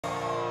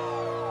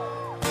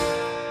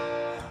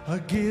I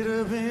get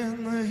up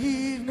in the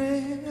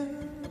evening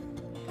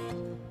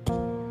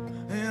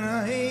and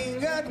I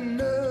ain't got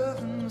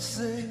nothing to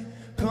say.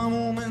 Come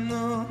home in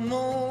the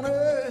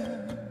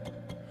morning,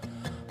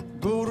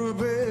 go to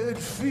bed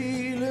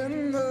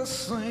feeling the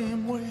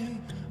same way.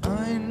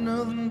 I ain't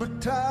nothing but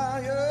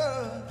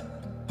tired.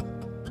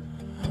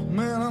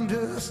 Man, I'm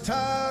just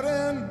tired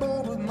and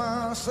bored with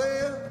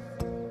myself.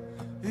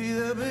 Hey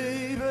there,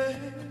 baby,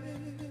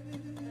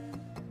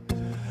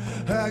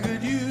 I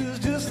could use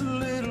just a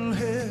little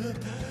help.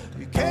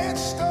 You can't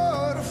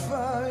start a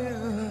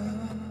fire.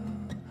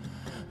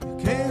 You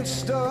can't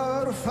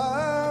start a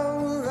fire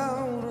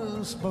without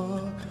a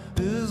spark.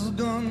 There's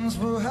guns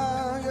for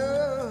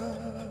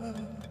hire,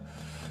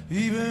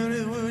 even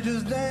if we're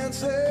just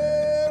dancing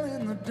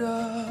in the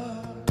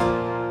dark.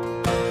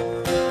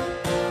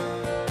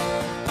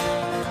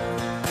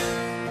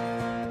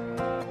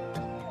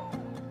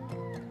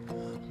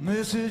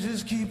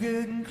 Messages keep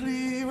getting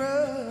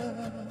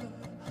clearer.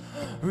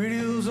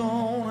 Radio's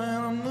on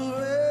and I'm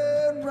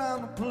moving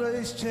around the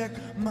place. Check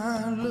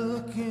my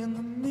look in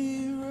the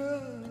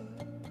mirror.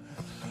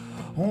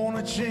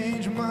 Wanna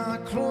change my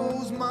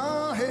clothes,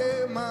 my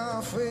hair,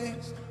 my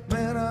face.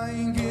 Man, I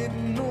ain't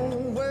getting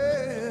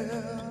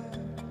nowhere.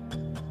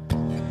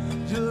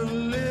 Just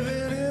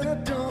living in a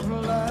dump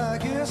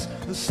like this.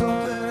 There's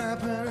something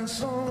happening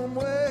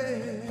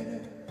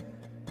somewhere.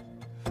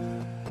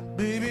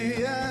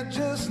 Baby, I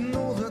just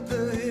know that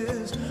there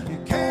is. You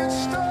can't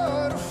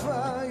start a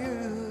fire.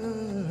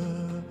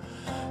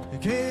 You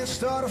can't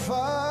start a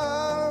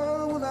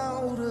fire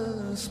without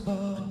a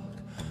spark.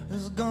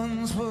 There's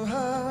guns for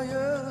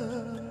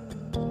hire,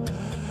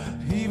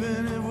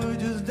 even if we're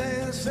just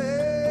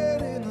dancing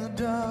in the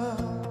dark.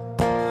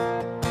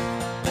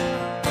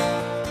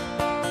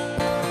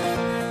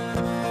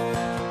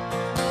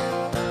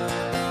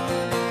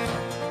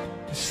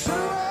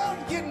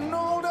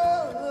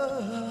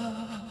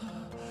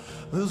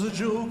 There's a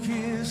joke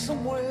here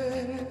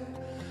somewhere,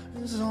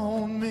 it's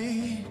on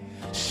me.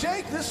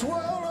 Shake this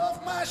world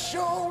off my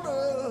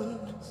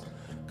shoulders.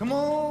 Come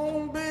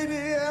on, baby,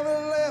 have a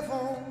laugh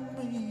on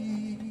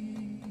me.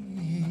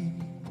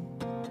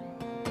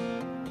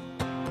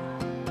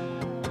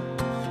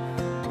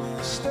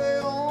 Stay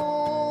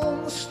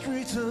on the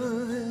streets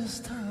of this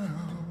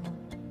town,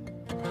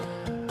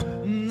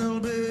 and they'll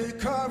be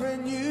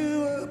carving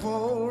you up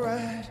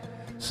alright.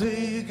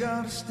 Say you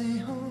gotta stay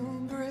hungry.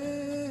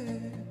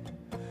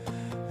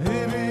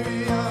 Hey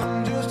baby,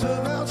 I'm just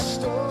about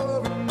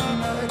starving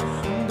tonight.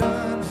 I'm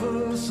dying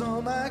for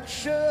some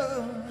action.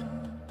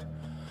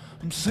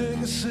 I'm sick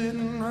of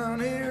sitting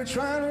around here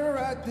trying to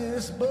write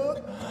this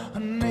book. I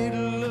need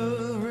a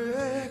love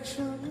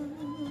reaction.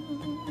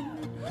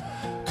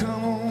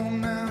 Come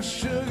on now,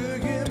 sugar,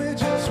 give me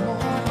just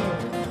one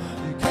look.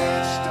 You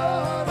can't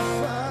start a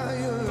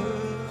fire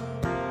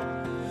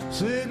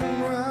sitting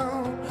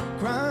around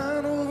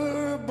crying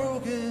over a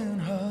broken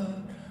heart.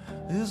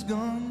 There's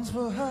guns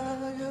for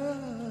hire,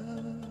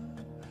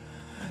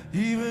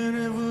 even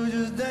if we're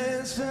just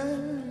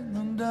dancing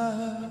in the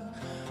dark.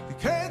 You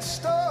can't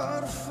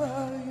start a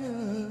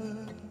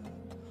fire,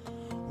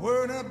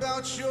 worrying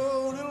about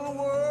your little